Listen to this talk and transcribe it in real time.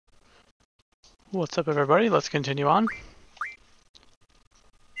What's up, everybody? Let's continue on.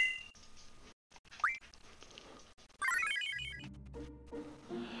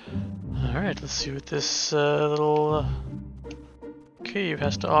 Alright, let's see what this little cave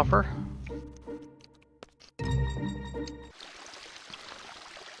has to offer.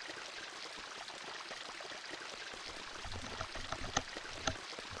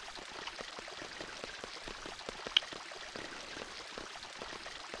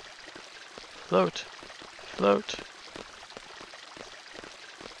 Float. Float.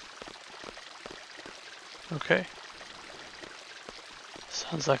 Okay.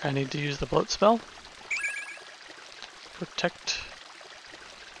 Sounds like I need to use the float spell. Protect.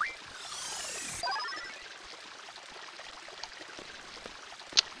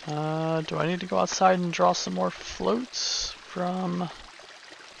 Do I need to go outside and draw some more floats from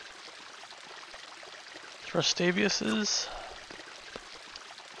Thrustavius's?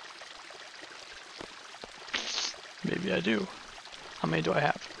 Maybe I do. How many do I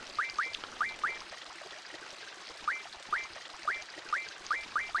have?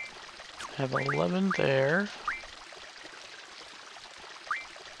 I have 11 there.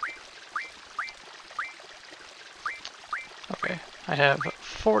 Okay, I have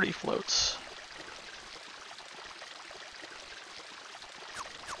 40 floats.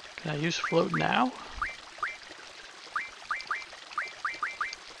 Can I use float now?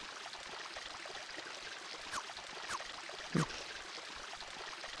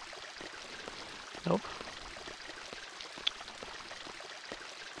 Nope.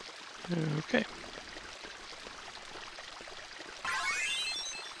 Okay.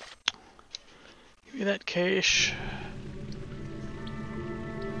 Give me that cache.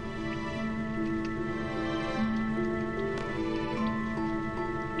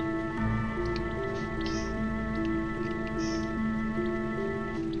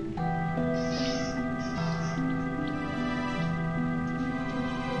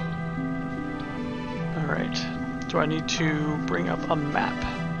 Do I need to bring up a map?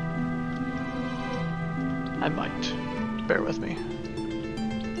 I might. Bear with me.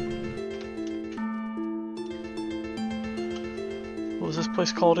 What was this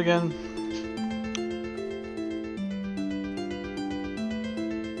place called again?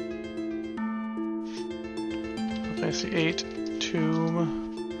 Fantasy VIII, Tomb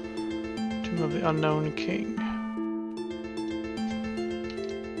of the Unknown King.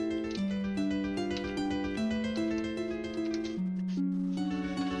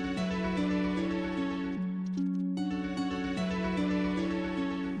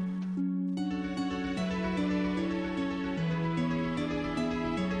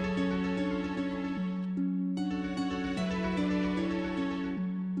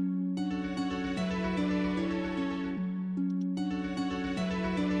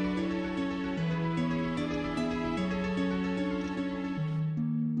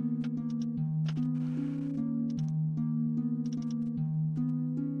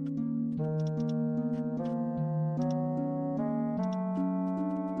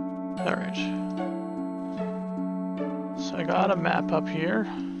 Alright. So I got a map up here.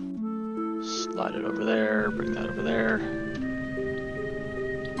 Slide it over there, bring that over there.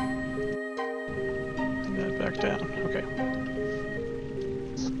 Bring that back down. Okay.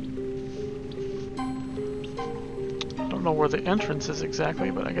 I don't know where the entrance is exactly,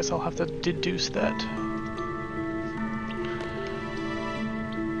 but I guess I'll have to deduce that.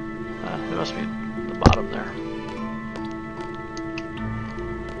 It must be at the bottom there.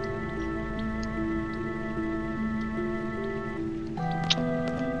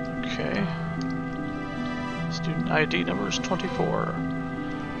 Student ID number is 24.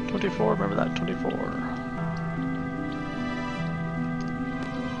 24, remember that, 24.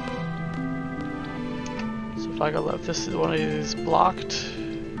 So if I go left, this is one of these blocked.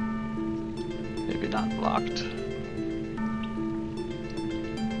 Maybe not blocked.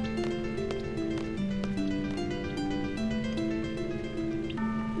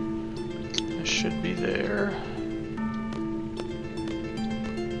 I should be there.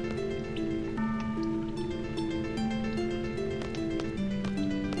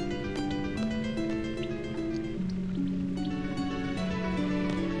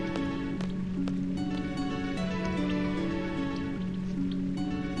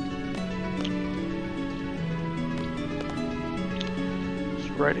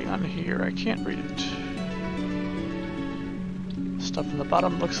 Writing on here, I can't read it. Stuff in the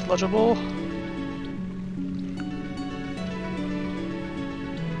bottom looks legible.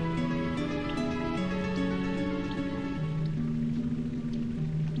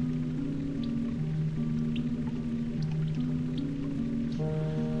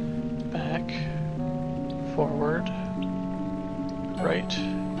 Back. forward, right,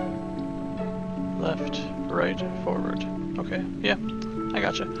 left, right, forward. Okay, yeah, I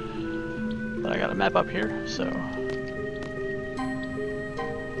gotcha. But I got a map up here, so...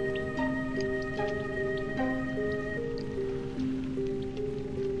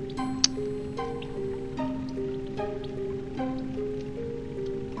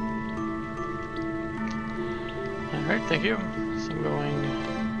 Alright, thank you. So I'm going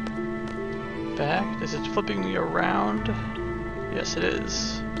back. Is it flipping me around? Yes, it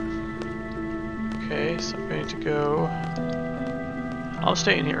is. Okay, so I'm going to go... I'll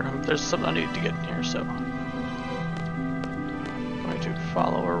stay in here. There's something I need to get in here, so... I'm going to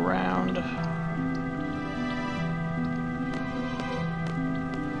follow around.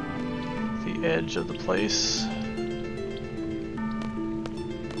 The edge of the place.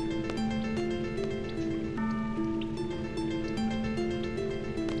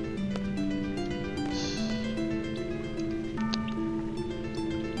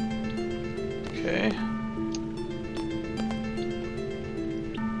 Okay.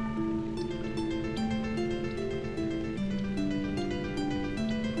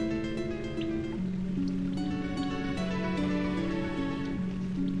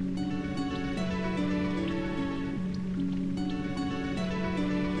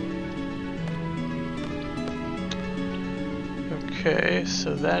 Okay,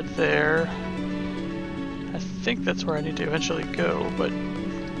 so that there, I think that's where I need to eventually go, but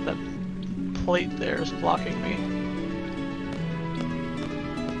that plate there is blocking me.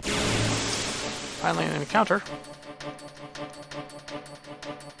 Finally an encounter.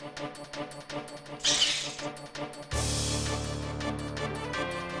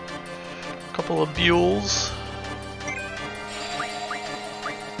 A couple of mules.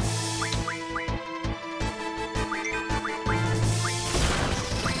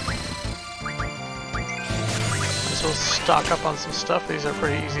 We'll stock up on some stuff. These are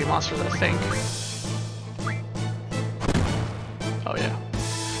pretty easy monsters, I think. Oh yeah.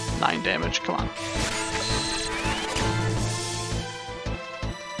 9 damage, come on.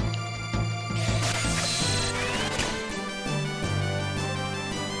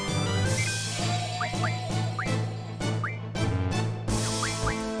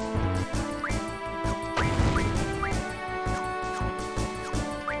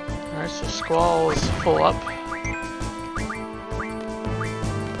 Alright, so Squall is full up.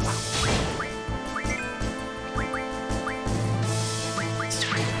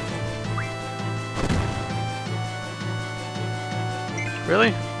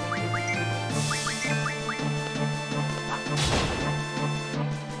 Really?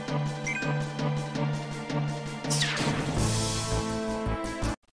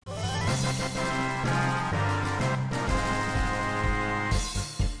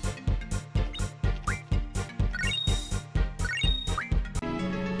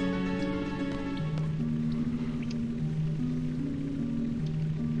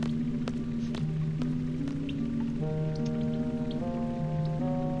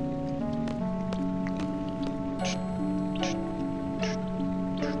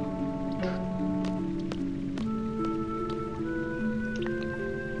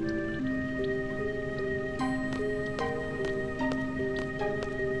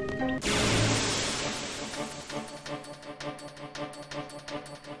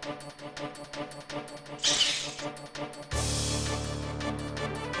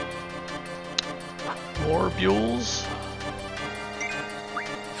 More mules.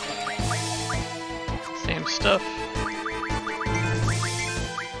 Same stuff.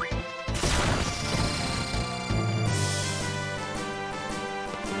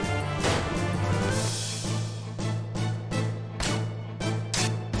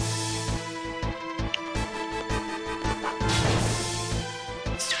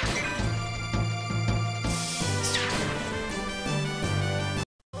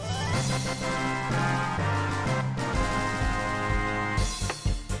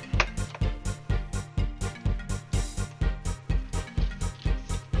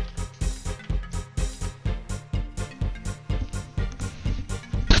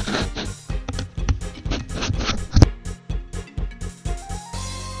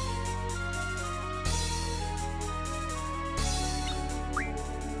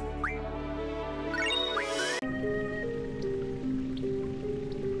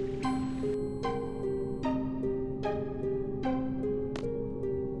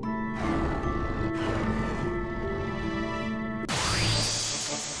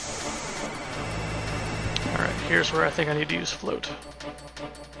 Here's where I think I need to use float.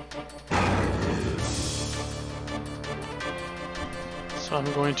 So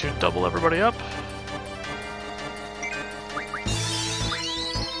I'm going to double everybody up.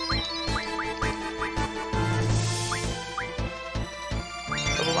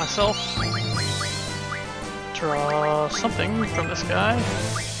 myself. Draw something from this guy.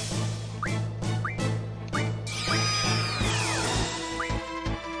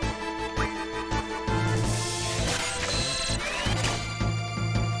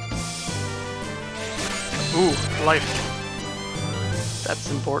 Ooh, life. That's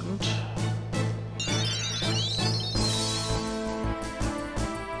important.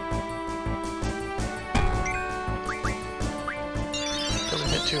 Doesn't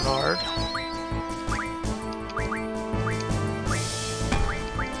hit too hard.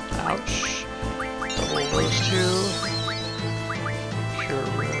 Ouch. Double those two. Cure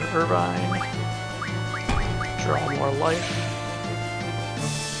Irvine. Draw more life.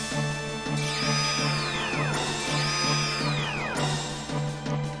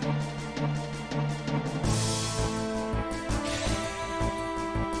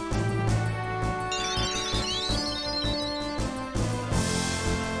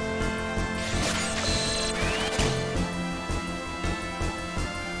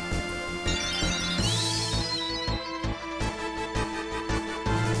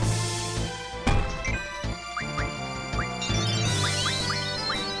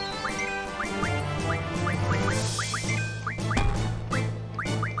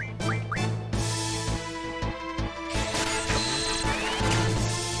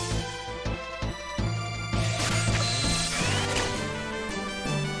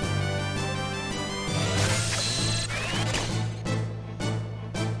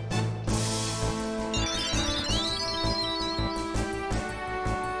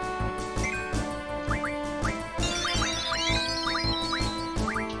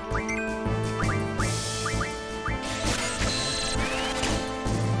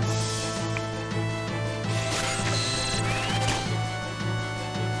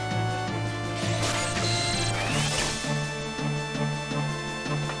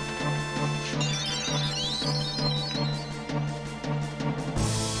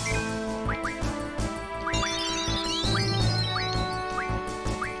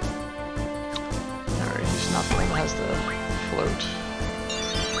 Not the one that has the float.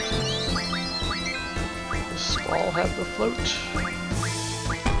 Does Squall have the float?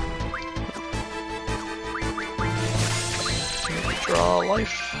 Draw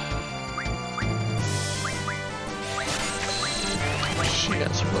life. She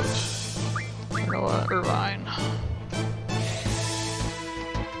has float. Noah Irvine.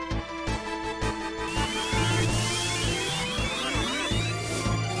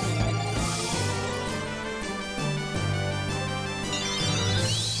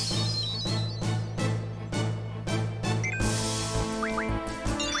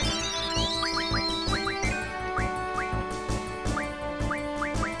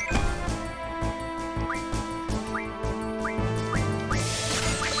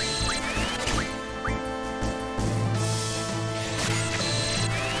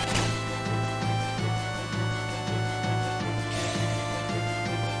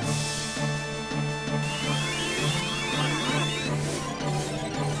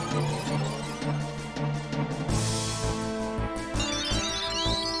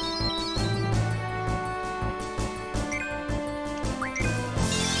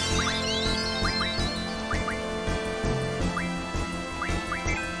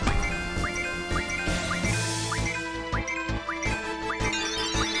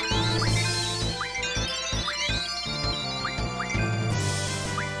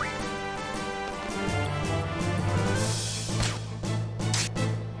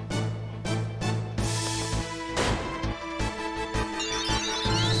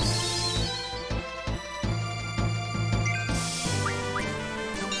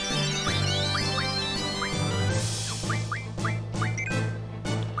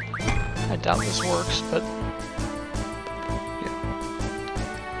 I doubt this works, but yeah.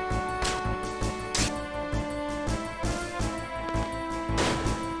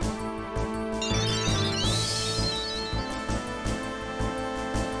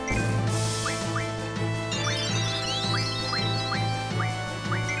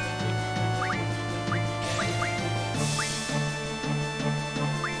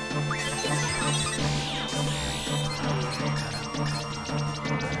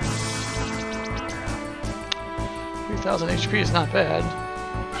 $3,000 HP is not bad.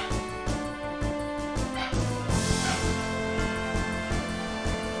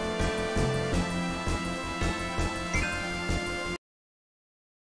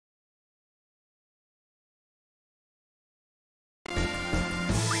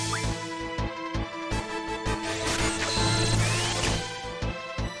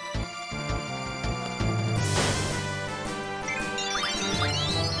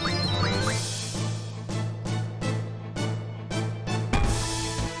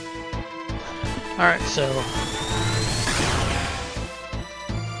 Alright, so...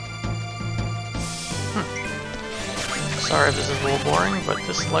 Sorry if this is a little boring, but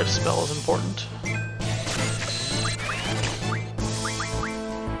this life spell is important.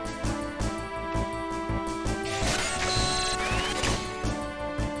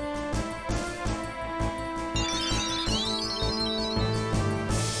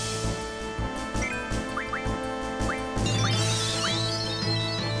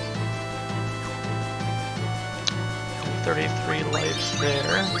 Lives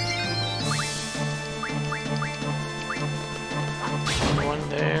there. One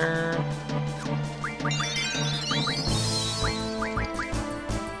there.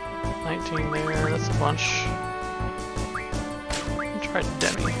 19 there, that's a bunch. I'll try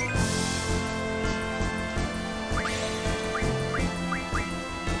Demi.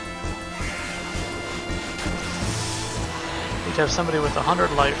 Need to have somebody with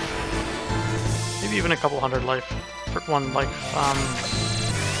 100 life. Maybe even a couple hundred life. For one, like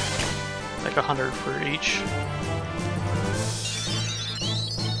 100 for each.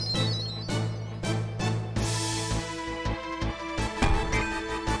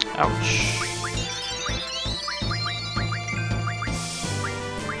 Ouch.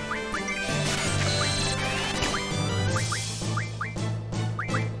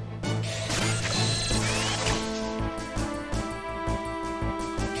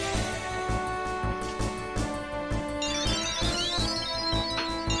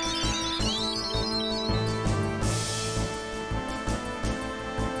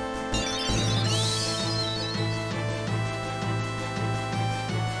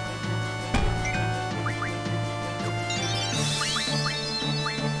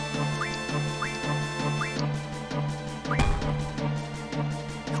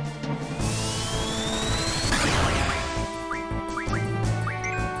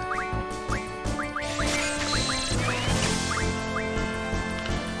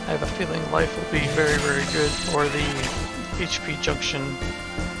 I have a feeling life will be very, very good for the HP junction.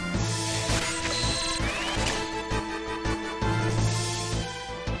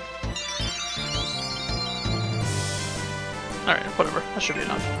 Alright, whatever. That should be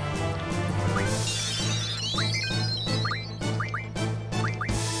enough.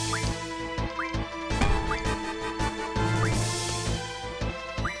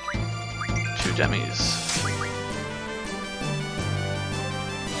 Two demis.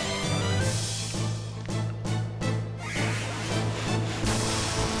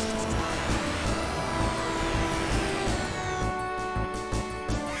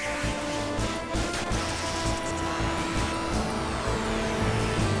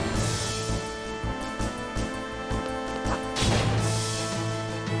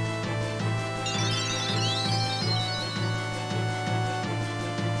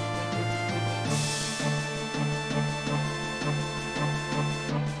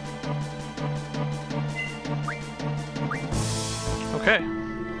 Okay.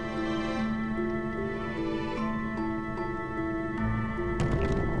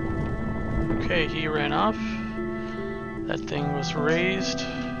 Okay, he ran off. That thing was raised.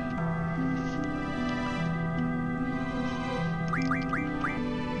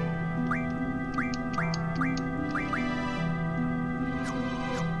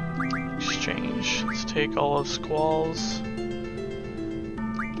 Exchange. Let's take all of Squall's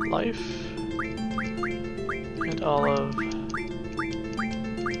life and all of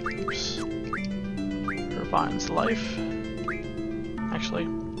Vine's life. Actually,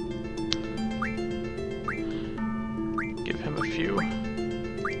 give him a few.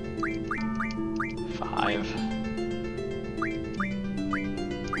 5.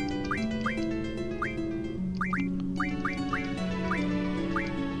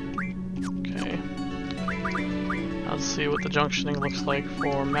 Okay. Let's see what the junctioning looks like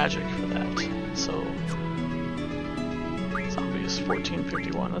for magic for that. So, zombies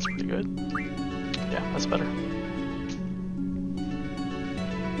 1451. That's pretty good. Yeah, that's better.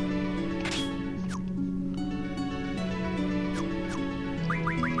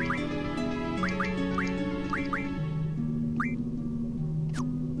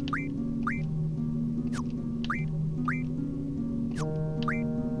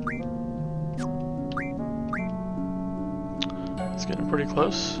 It's getting pretty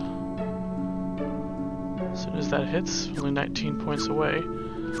close. As soon as that hits, only 19 points away.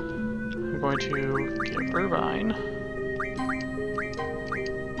 I'm going to give Irvine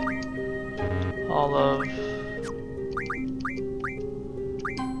all of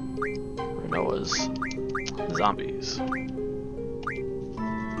Renoa's zombies.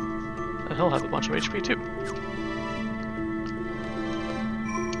 And he'll have a bunch of HP too.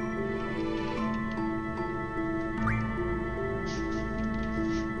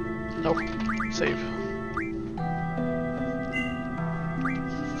 Oh, save.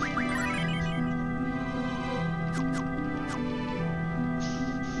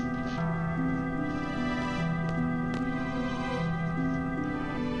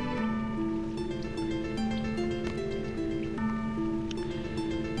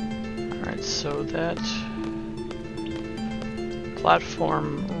 Alright, so that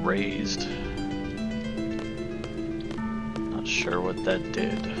platform raised. Not sure what that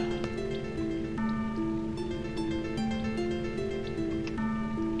did.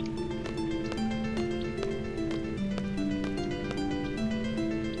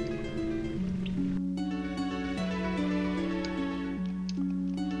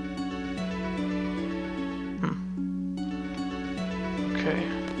 Okay.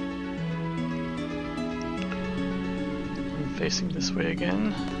 I'm facing this way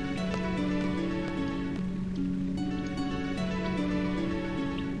again.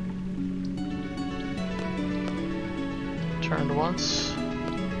 Turned once.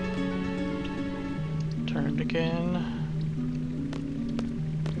 Turned again.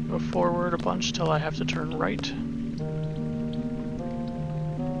 Go forward a bunch till I have to turn right.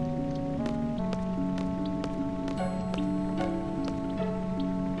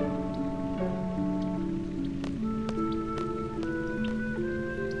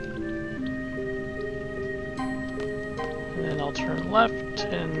 I'll turn left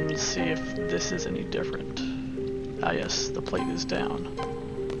and see if this is any different. Ah yes, the plate is down.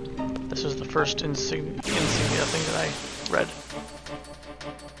 This is the first insignia thing that I read.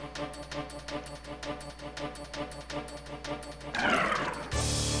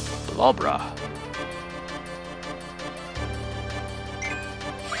 Lobra.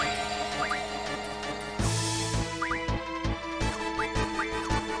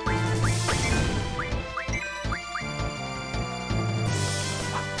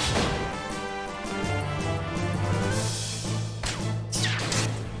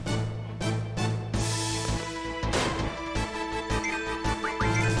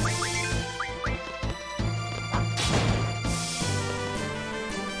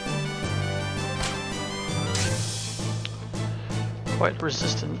 Quite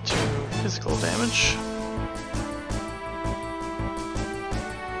resistant to physical damage.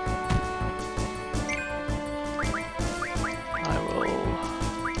 I will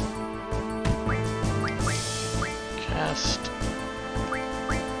cast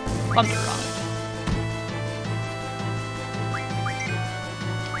Thunder on it.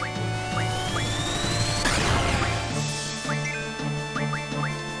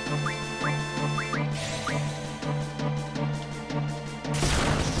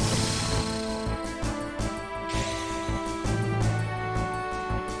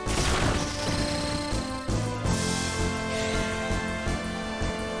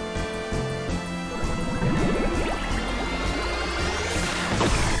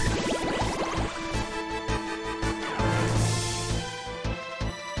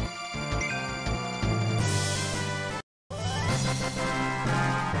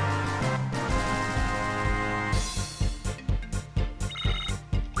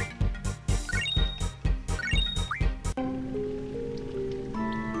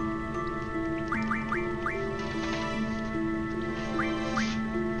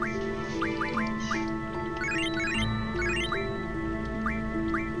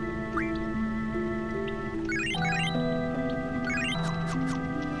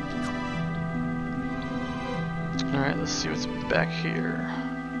 Alright, let's see what's back here.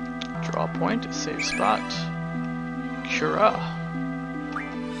 Draw a point, save spot. Cura.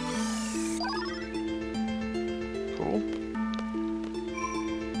 Cool.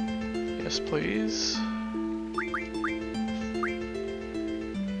 Yes, please.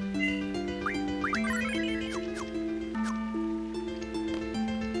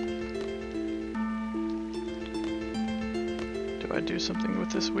 Do I do something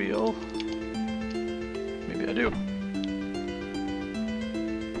with this wheel? Maybe I do.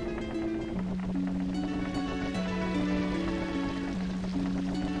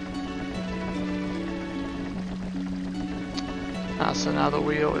 Ah, so now the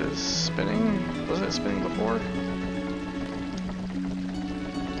wheel is spinning. Wasn't it spinning before?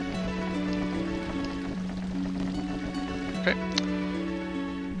 Okay.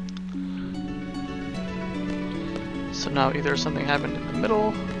 So now either something happened in the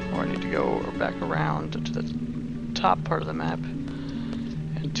middle, or I need to go back around to the top part of the map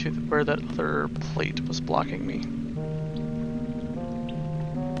and to where that other plate was blocking me.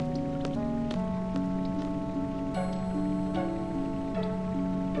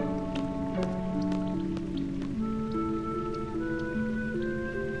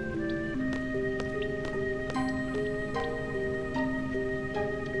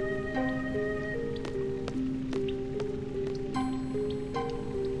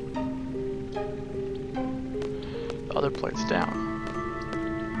 other plates down.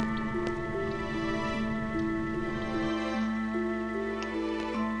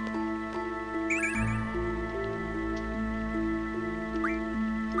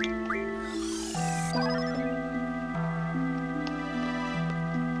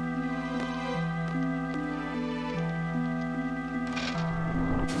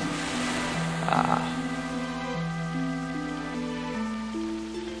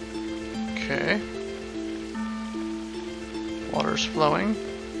 Okay. Water's flowing.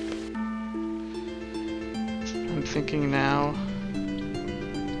 I'm thinking now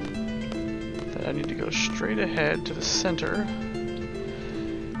that I need to go straight ahead to the center.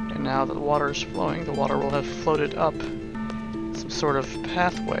 And now that the water is flowing, the water will have floated up some sort of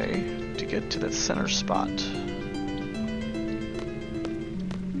pathway to get to that center spot.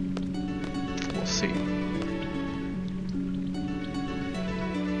 We'll see.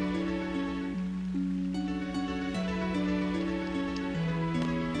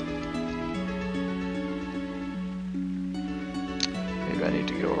 I need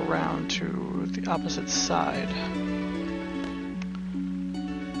to go around to the opposite side.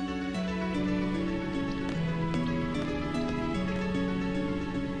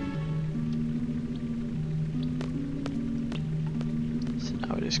 So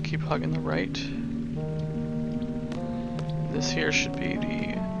now I just keep hugging the right. This here should be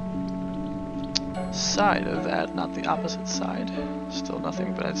the side of that, not the opposite side. Still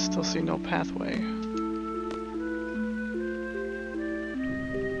nothing, but I still see no pathway.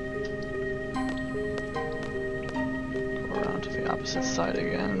 Opposite side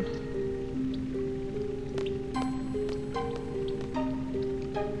again.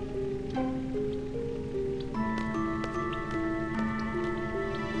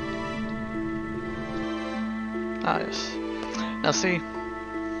 Ah, yes. Now see,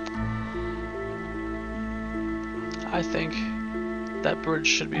 I think that bridge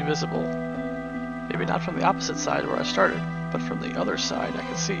should be visible. Maybe not from the opposite side where I started, but from the other side I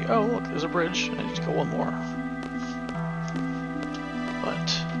can see, oh look, there's a bridge, I need to go one more.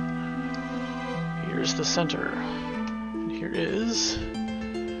 Here's the center, and here is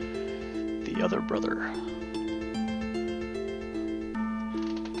the other brother.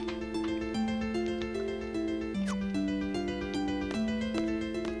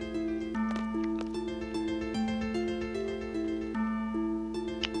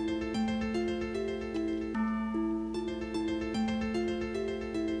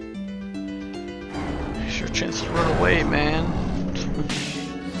 Here's your chance to run away, man.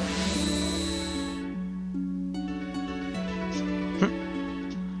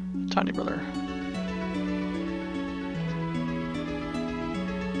 Tiny brother.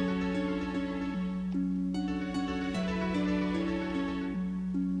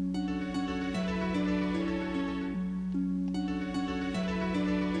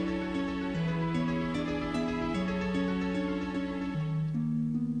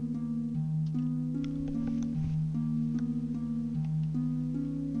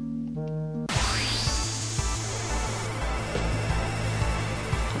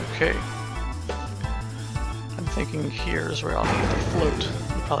 Okay. I'm thinking here is where I'll need to float.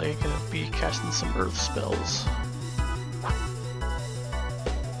 I'm probably going to be casting some earth spells.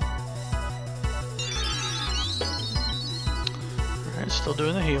 Alright, still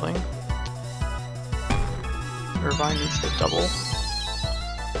doing the healing. Irvine needs to double.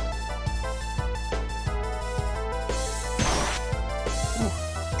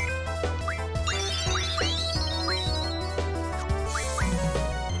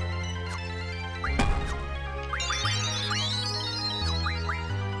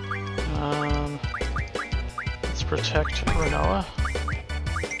 Let's protect Renoa.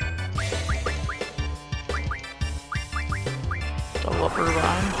 Double up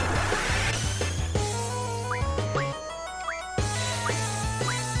Irvine.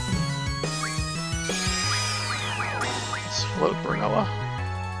 Let's float Renoa.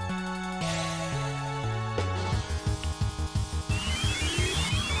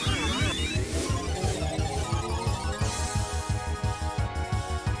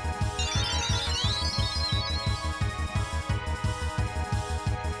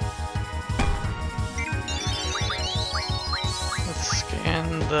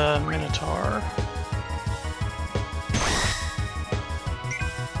 The Minotaur.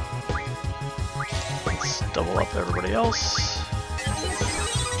 Let's double up everybody else.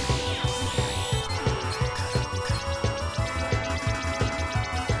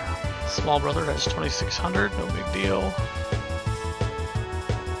 Small brother has 2600, no big deal.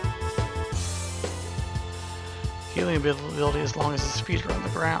 Healing ability as long as his feet are on the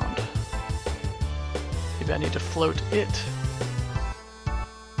ground. Maybe I need to float it.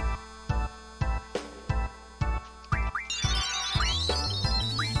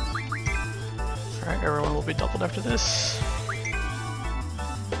 Alright, everyone will be doubled after this.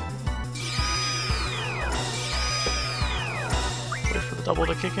 Wait for the double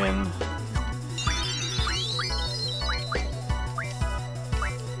to kick in.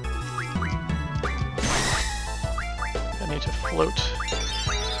 I need to float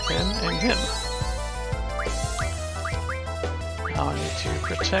him and him. Now I need to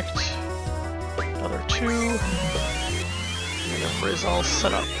protect the other two. And the bridge all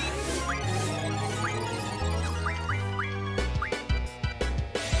set up.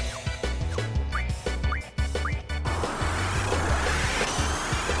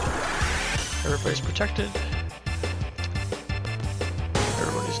 Everybody's protected.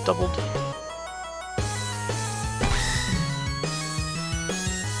 Everybody's doubled.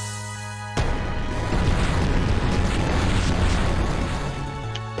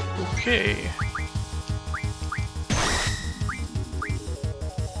 Okay.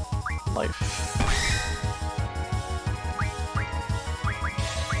 Life.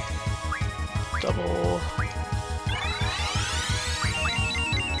 Double.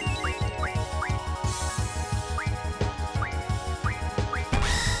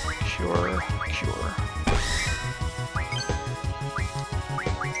 Cure.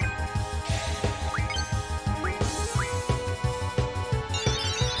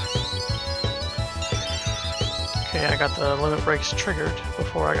 Okay, I got the limit breaks triggered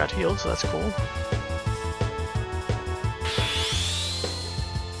before I got healed, so that's cool.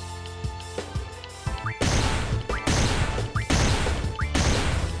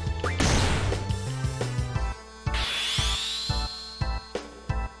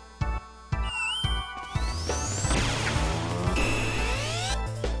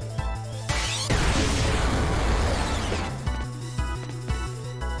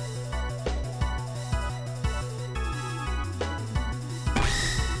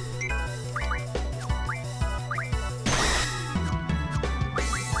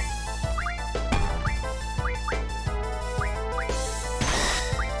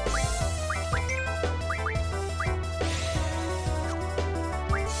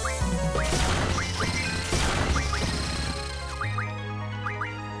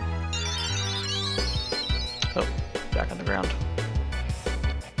 Oh, back on the ground.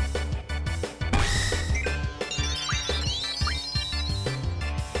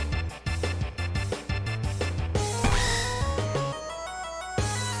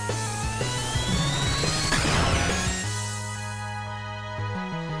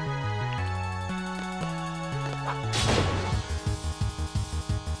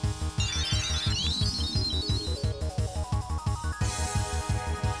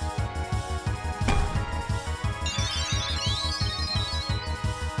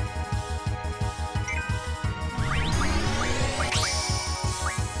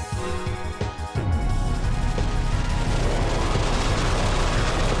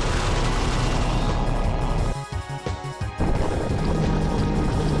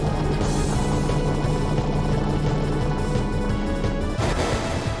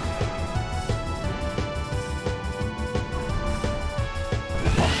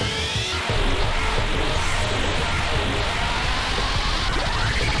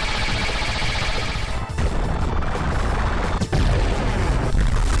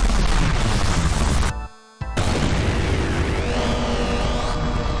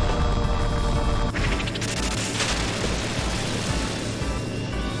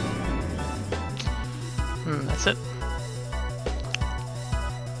 That's it.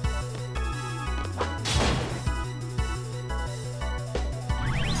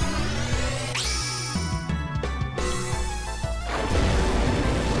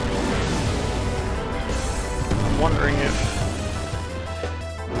 I'm wondering if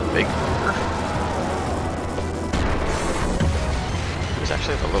the big brother, who's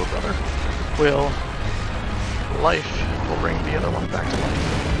actually the little brother, will bring the other one back to life.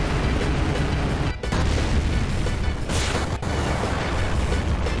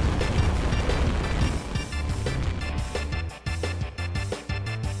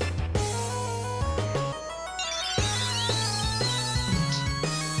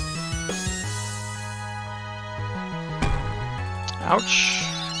 Ouch.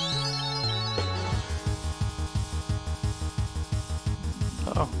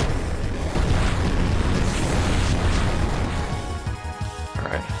 Uh-oh.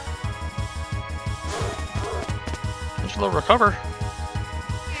 Alright. Angelo, recover.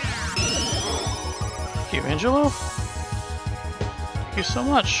 Thank you, Angelo. Thank you so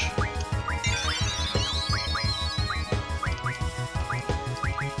much.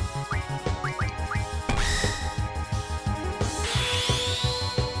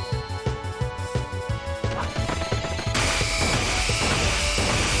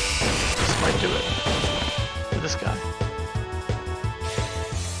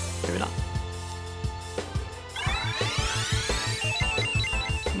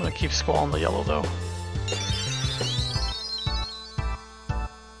 take Squall in the yellow though.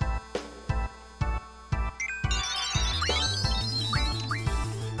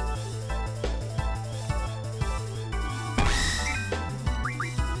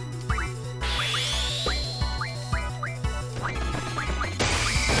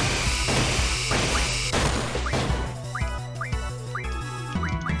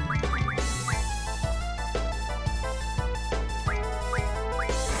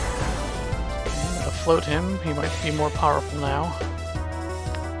 Float him, he might be more powerful now.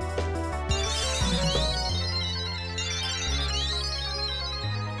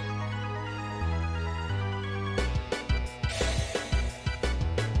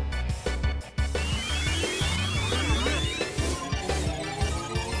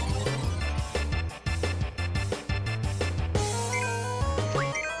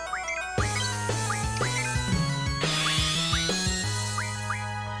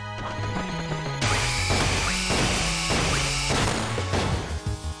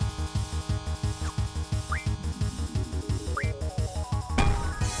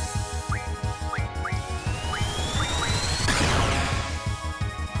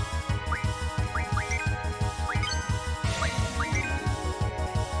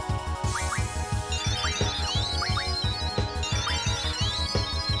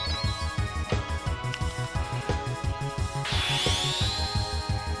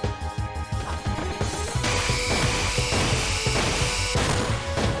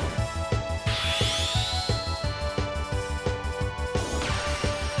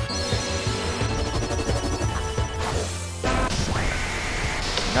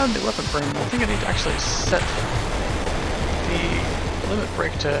 Got a new weapon frame. I think I need to actually set the limit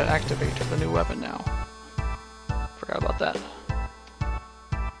break to activate the new weapon now. Forgot about that.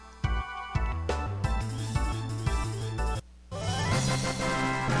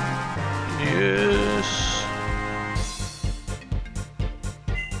 Yes.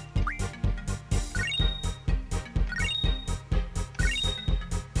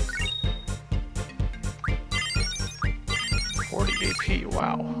 AP,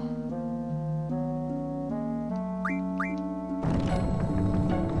 wow.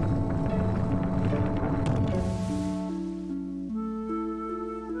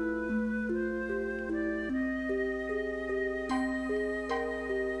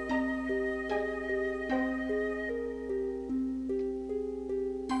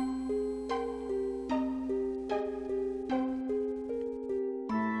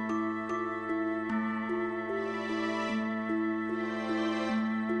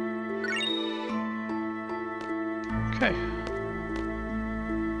 Okay.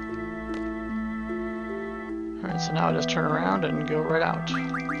 Alright, so now I just turn around and go right out.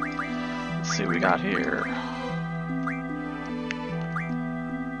 Let's see what we got here.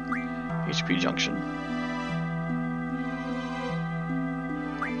 HP junction.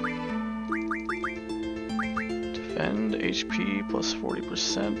 Defend, HP plus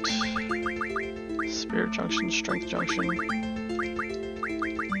 40%. Spirit junction, strength junction.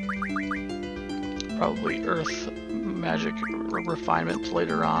 Probably earth magic refinement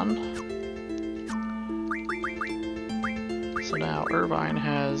later on. So now Irvine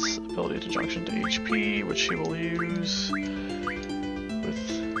has ability to junction to HP, which she will use with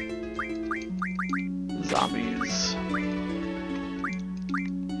zombies.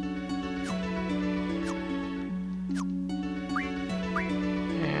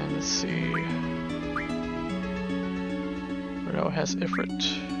 And let's see. Renault has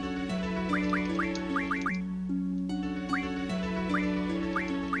Ifrit.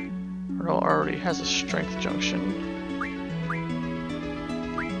 Already has a strength junction.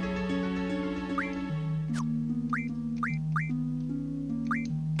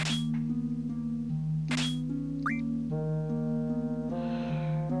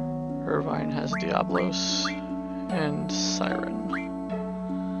 Irvine has Diablos and Siren.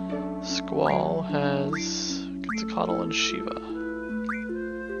 Squall has Quetzalcoatl and Shiva.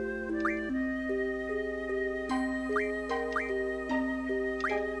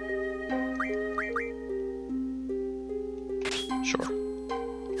 Sure.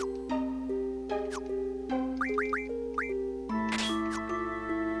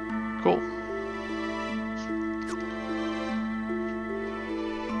 Cool.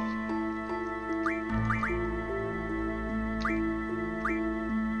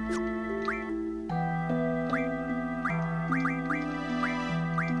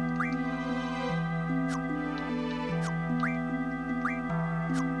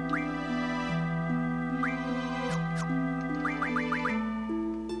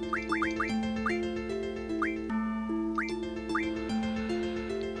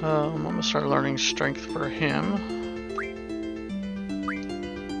 I'm gonna start learning strength for him.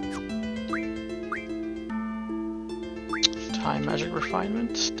 Time magic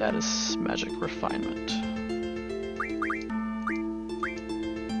refinement, status magic refinement.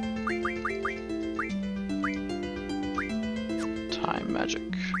 Time magic.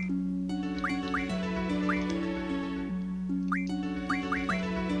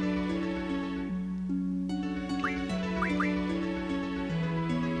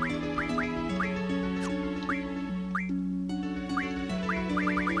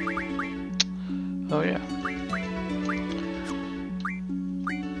 Oh yeah.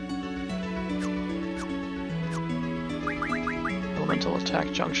 Elemental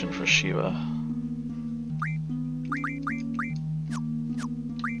attack junction for Shiva.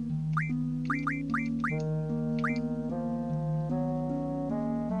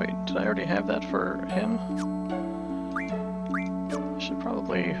 Wait, did I already have that for him? I should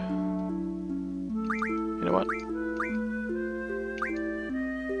probably... You know what?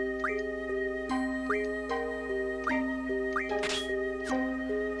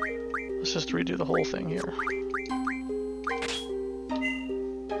 Let's just redo the whole thing here.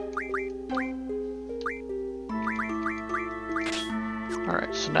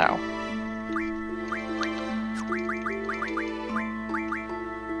 Alright, so now.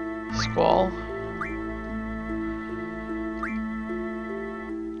 Squall.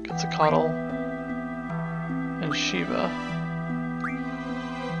 Catacombs. And Shiva.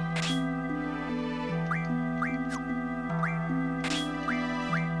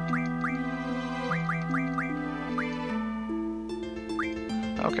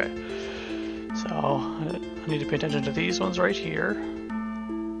 Okay, so I need to pay attention to these ones right here.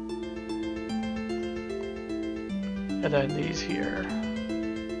 And then these here.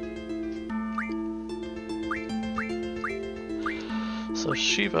 So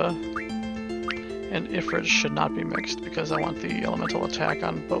Shiva and Ifrit should not be mixed because I want the elemental attack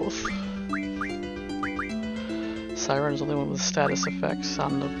on both. Siren is the only one with status effects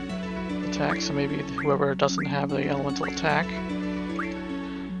on the attack, so maybe whoever doesn't have the elemental attack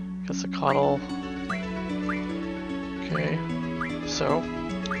gets a coddle. Okay, so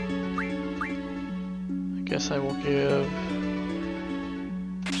I guess I will give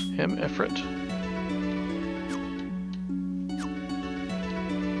him Ifrit.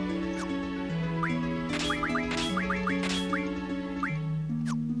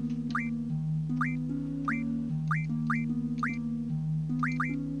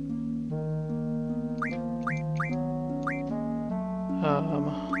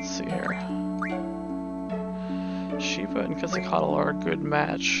 Let's see here. Shiva and Quetzalcoatl are a good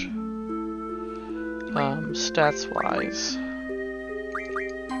match. Stats-wise.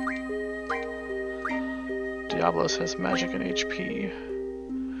 Diablos has magic and HP.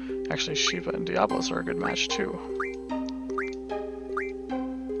 Actually, Shiva and Diablos are a good match too.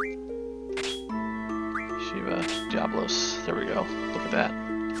 Shiva, Diablos. There we go. Look at that.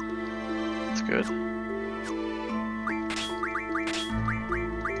 That's good.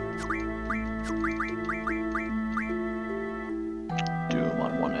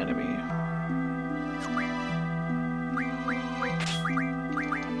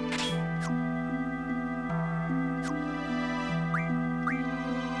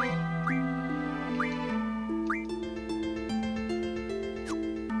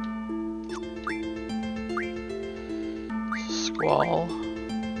 Squall.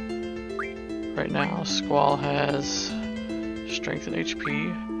 Right now, Squall has strength and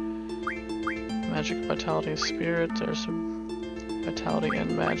HP, magic, vitality, and spirit. There's some vitality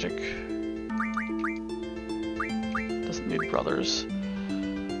and magic. Doesn't need brothers.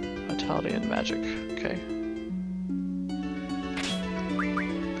 Vitality and magic. Okay.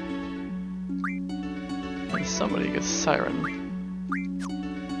 And somebody gets Siren.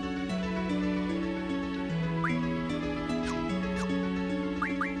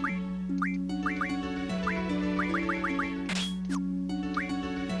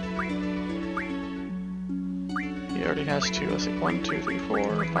 He already has two. Let's see, 1, 2, 3,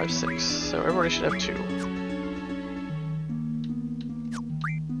 4, 5, 6. So everybody should have 2.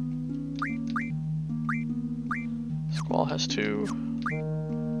 Squall has 2.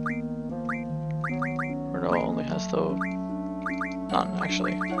 Renault only has the... none,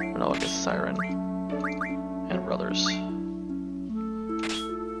 actually. Renault gets Siren. And Brothers.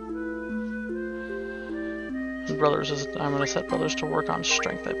 And Brothers is... I'm gonna set Brothers to work on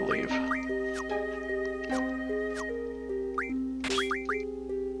strength, I believe.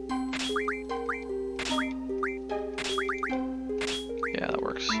 Yeah, that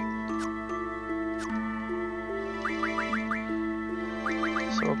works.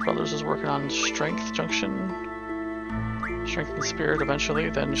 So Brothers is working on Strength Junction. Strength and Spirit eventually,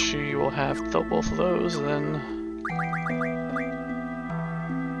 then she will have both of those, and then...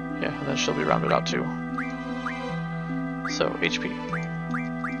 yeah, and then she'll be rounded out too. So, HP.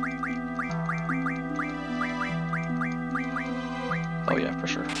 Oh yeah, for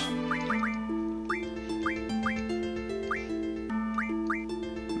sure.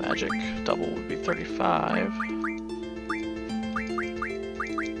 Magic double would be 35.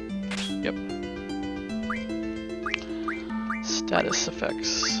 Yep. Status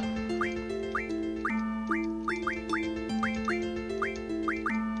effects.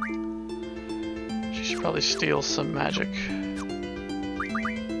 She should probably steal some magic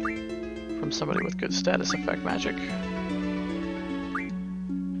from somebody with good status effect magic.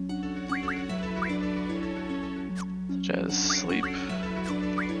 Such as sleep.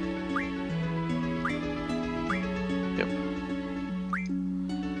 Yep.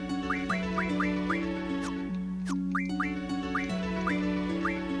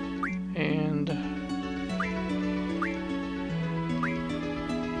 And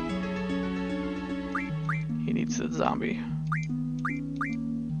he needs a zombie.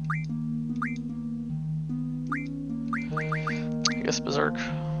 I guess Berserk.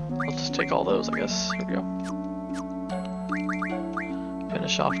 I'll just take all those, I guess. Here we go.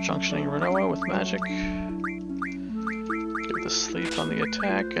 Finish off Junctioning Renoa with magic. Give the sleep on the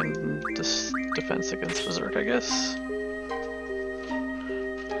attack and defense against Berserk, I guess.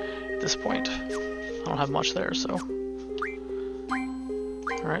 At this point, I don't have much there, so.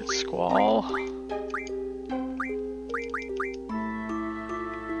 Alright, Squall.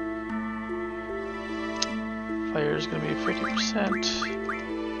 Fire is going to be 50%.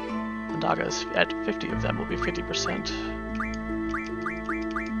 Daga is at 50 of them will be 50%.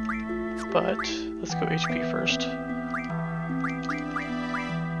 But let's go HP first.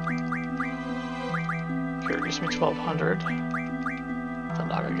 Here gives me 1200.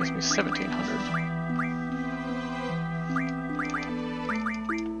 Daga gives me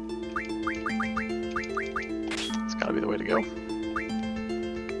 1700. It's gotta be the way to go.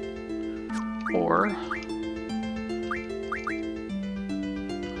 Or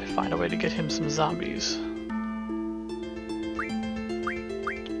find a way to get him some zombies.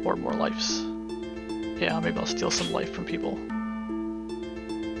 Or more lives. Yeah, maybe I'll steal some life from people.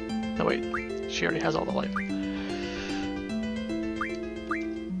 No wait, she already has all the life.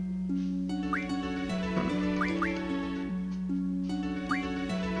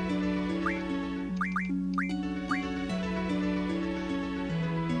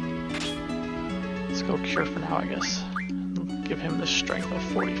 Let's go Cure for now, I guess. Give him the strength of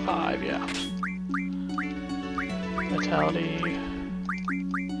 45, yeah. Vitality.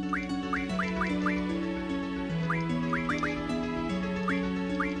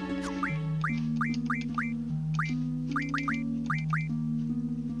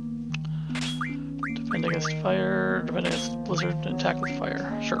 Defend against fire, defend against blizzard, and attack with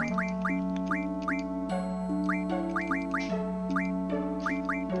fire. Sure.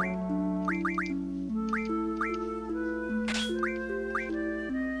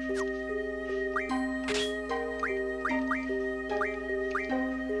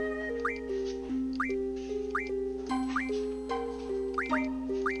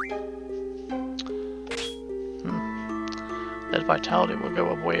 That vitality will go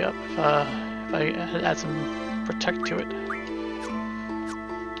up way up if I add some protect to it.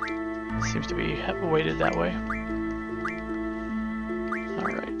 Seems to be weighted that way.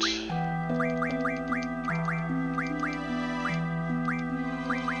 Alright.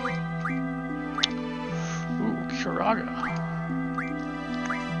 Ooh, Kuraga.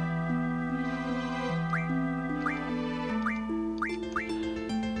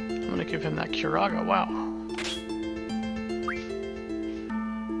 I'm gonna give him that Kuraga, wow.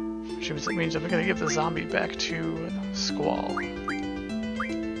 Which means I'm going to give the zombie back to Squall. I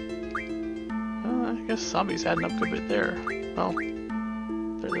guess zombies adding up a good bit there. Well,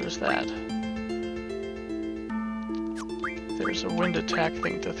 there's that. There's a wind attack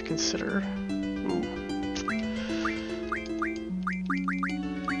thing to consider. Ooh.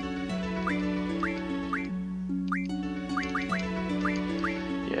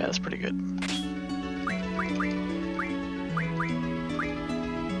 Yeah, that's pretty good.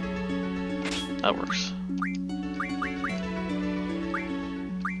 That works.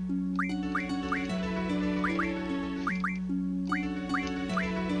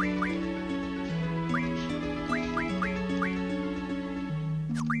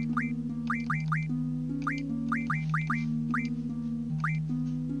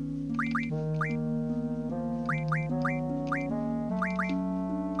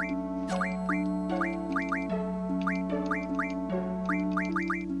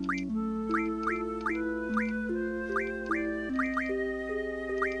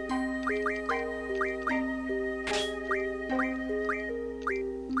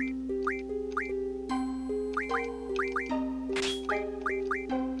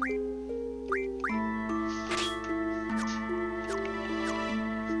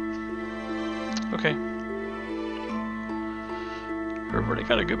 Everybody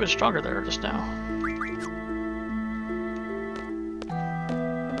got a good bit stronger there just now.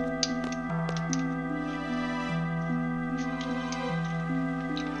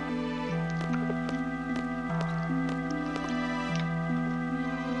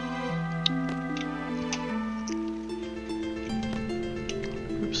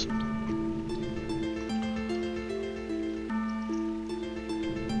 Oops.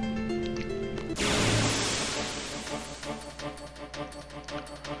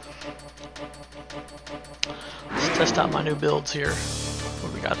 Let's test out my new builds here. What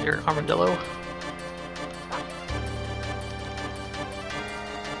do we got here? Armadillo.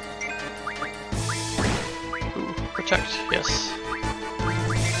 Ooh, protect, yes.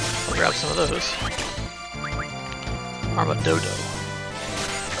 I'll grab some of those. Armadodo.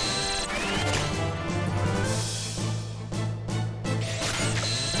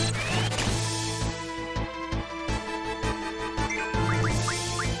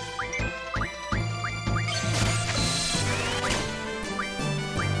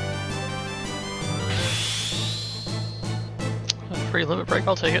 Free limit break,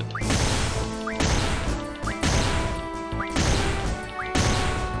 I'll take it.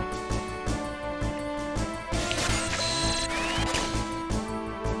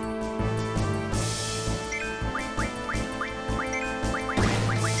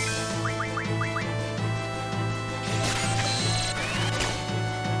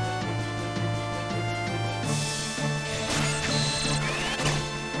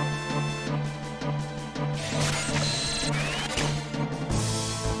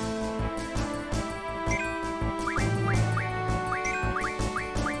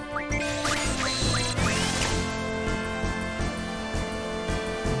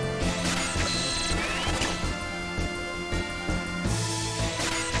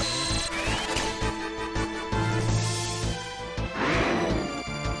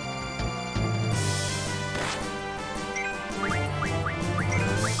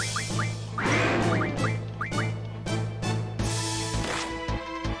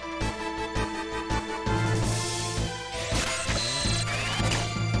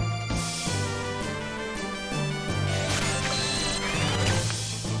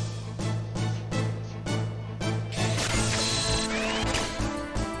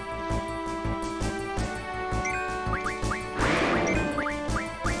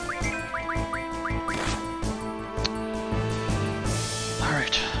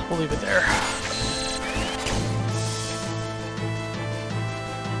 We'll leave it there.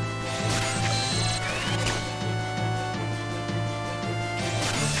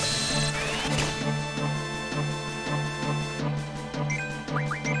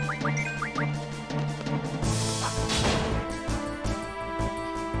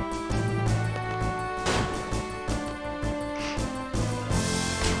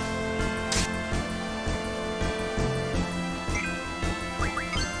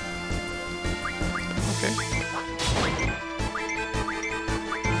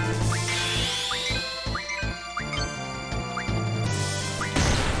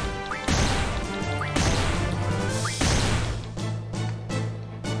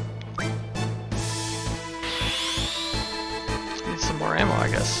 Some more ammo, I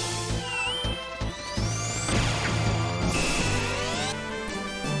guess.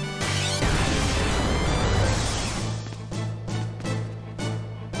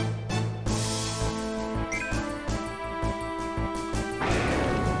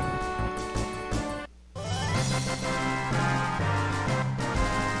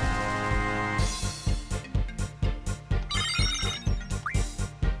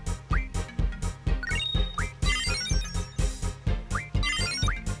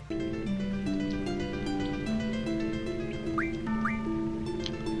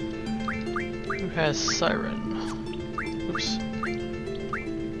 Has Siren. Oops.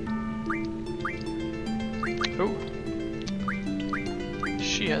 Oh.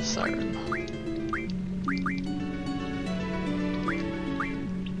 She has Siren.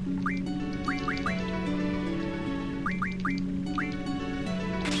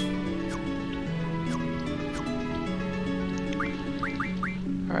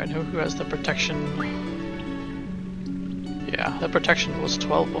 Alright, who has the protection? Yeah, the protection was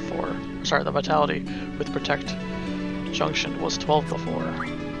 12 before. Sorry, the vitality with protect junction was 12 before.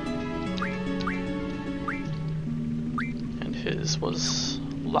 And his was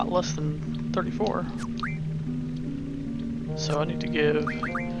a lot less than 34. So I need to give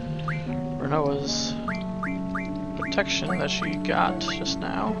Renoa's protection that she got just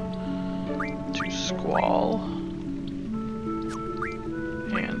now to Squall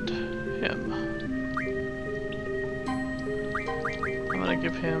and him.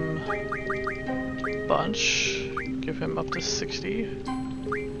 give him a bunch. Give him up to 60.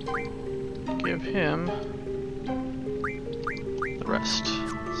 Give him the rest.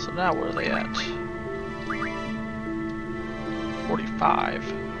 So now where are they at? 45,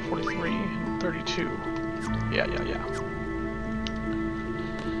 43, and 32. Yeah.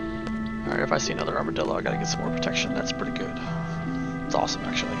 Alright, if I see another armadillo, I gotta get some more protection. That's pretty good. It's awesome,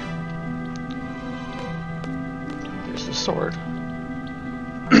 actually. There's the sword.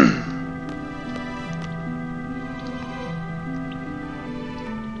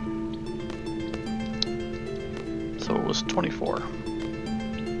 So it was 24.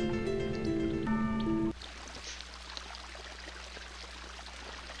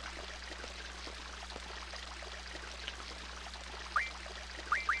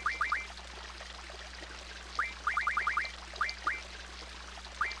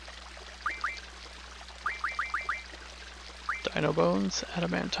 Dino bones,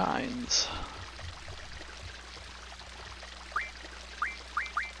 adamantines.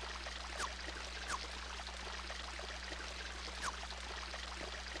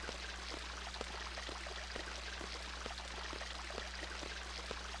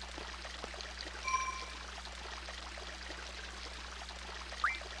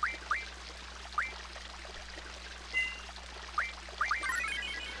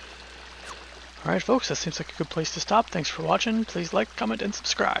 Alright folks, that seems like a good place to stop. Thanks for watching. Please like, comment, and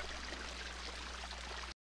subscribe.